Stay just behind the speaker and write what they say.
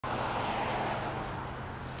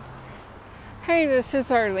Hey, this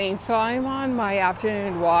is Arlene. So I'm on my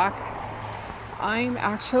afternoon walk. I'm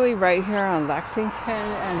actually right here on Lexington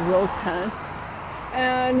and Wilton.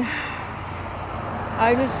 And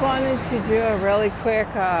I just wanted to do a really quick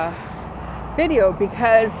video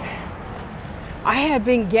because I had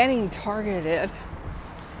been getting targeted.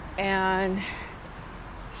 And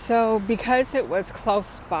so because it was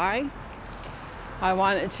close by, I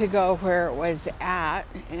wanted to go where it was at,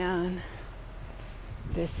 and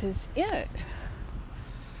this is it.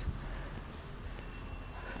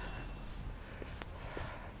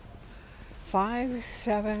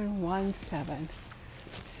 $5,717.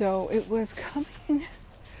 So it was coming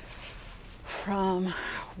from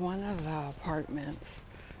one of the apartments.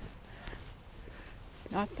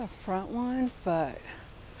 Not the front one, but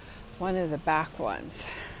one of the back ones.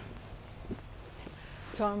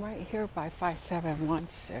 So I'm right here by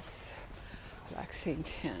 5716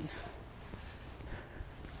 Lexington.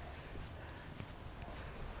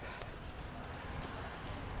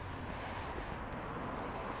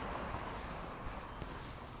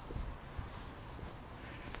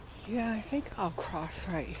 Yeah, I think I'll cross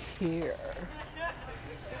right here.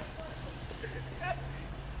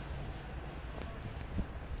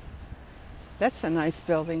 That's a nice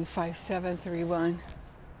building, 5731.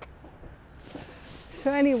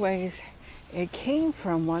 So anyways, it came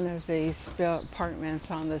from one of these apartments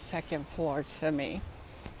on the second floor to me.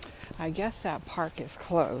 I guess that park is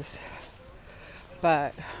closed.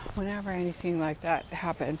 But whenever anything like that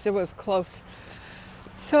happens, it was close.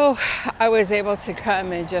 So I was able to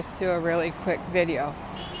come and just do a really quick video.